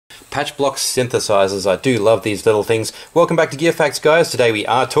Patchblocks synthesizers. I do love these little things. Welcome back to Gear Facts, guys. Today we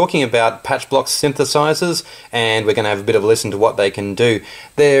are talking about Patchblocks synthesizers, and we're going to have a bit of a listen to what they can do.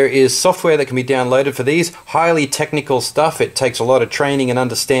 There is software that can be downloaded for these. Highly technical stuff. It takes a lot of training and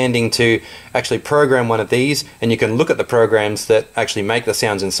understanding to actually program one of these, and you can look at the programs that actually make the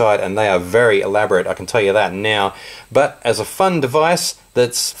sounds inside, and they are very elaborate, I can tell you that now. But as a fun device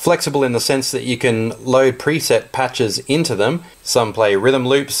that's flexible in the sense that you can load preset patches into them. Some play rhythm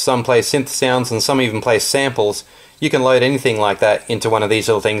loops, some play synth sounds, and some even play samples. You can load anything like that into one of these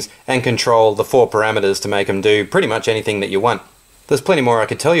little things and control the 4 parameters to make them do pretty much anything that you want. There's plenty more I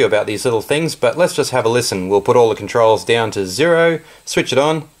could tell you about these little things, but let's just have a listen. We'll put all the controls down to 0, switch it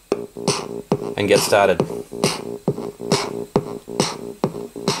on, and get started.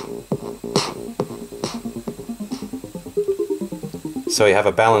 So you have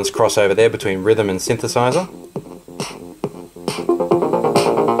a balanced crossover there between rhythm and synthesizer.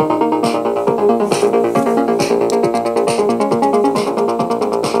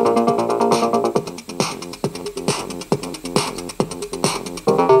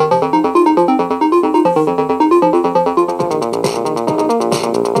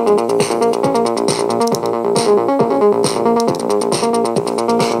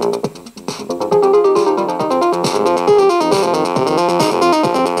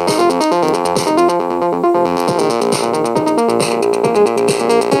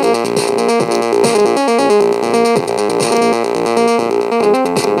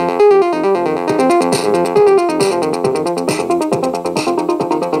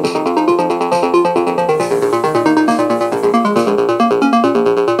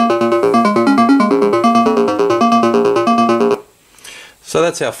 So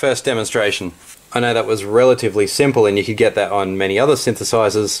that's our first demonstration. I know that was relatively simple, and you could get that on many other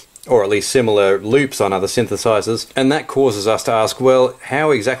synthesizers, or at least similar loops on other synthesizers, and that causes us to ask, well,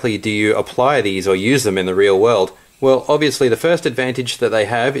 how exactly do you apply these or use them in the real world? Well, obviously the first advantage that they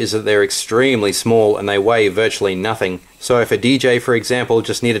have is that they're extremely small and they weigh virtually nothing. So if a DJ, for example,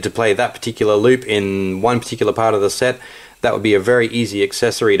 just needed to play that particular loop in one particular part of the set, that would be a very easy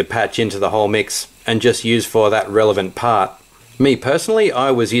accessory to patch into the whole mix and just use for that relevant part. Me personally, I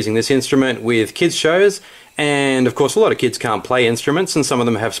was using this instrument with kids shows, and of course a lot of kids can't play instruments and some of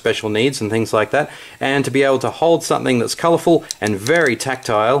them have special needs and things like that, and to be able to hold something that's colourful and very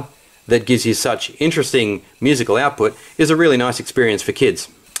tactile that gives you such interesting musical output is a really nice experience for kids.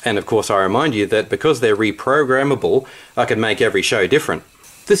 And of course I remind you that because they're reprogrammable, I can make every show different.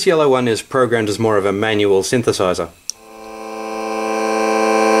 This yellow one is programmed as more of a manual synthesizer.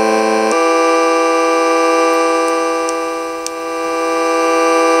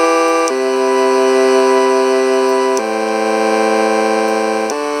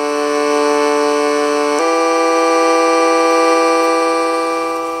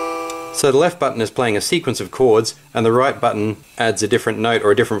 So the left button is playing a sequence of chords, and the right button adds a different note or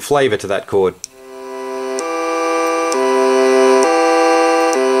a different flavour to that chord.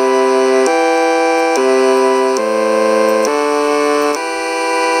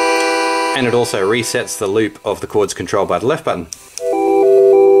 And it also resets the loop of the chords controlled by the left button.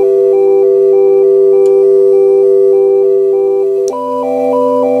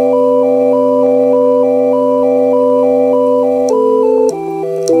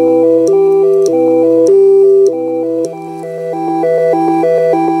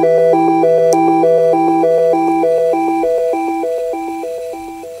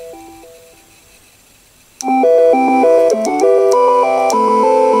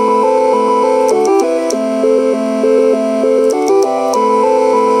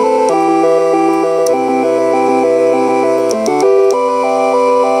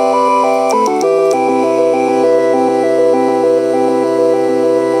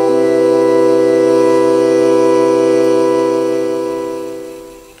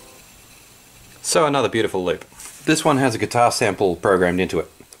 So another beautiful loop. This one has a guitar sample programmed into it.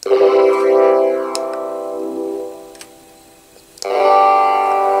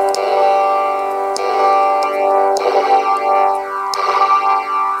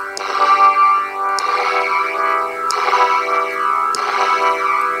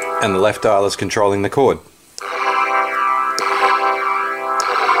 And the left dial is controlling the chord.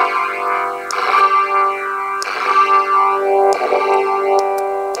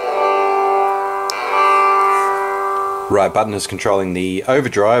 Right button is controlling the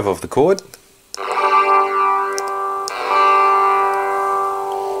overdrive of the chord.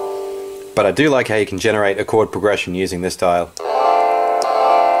 But I do like how you can generate a chord progression using this dial.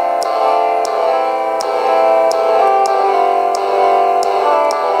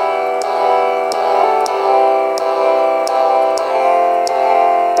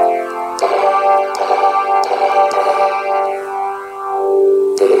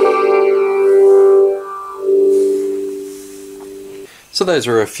 So those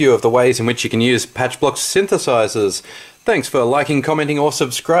are a few of the ways in which you can use Patchblocks synthesizers. Thanks for liking, commenting or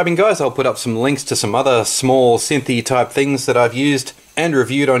subscribing, guys. I'll put up some links to some other small synthy type things that I've used and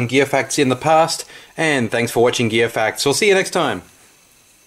reviewed on Gear Facts in the past. And thanks for watching Gear Facts. We'll see you next time.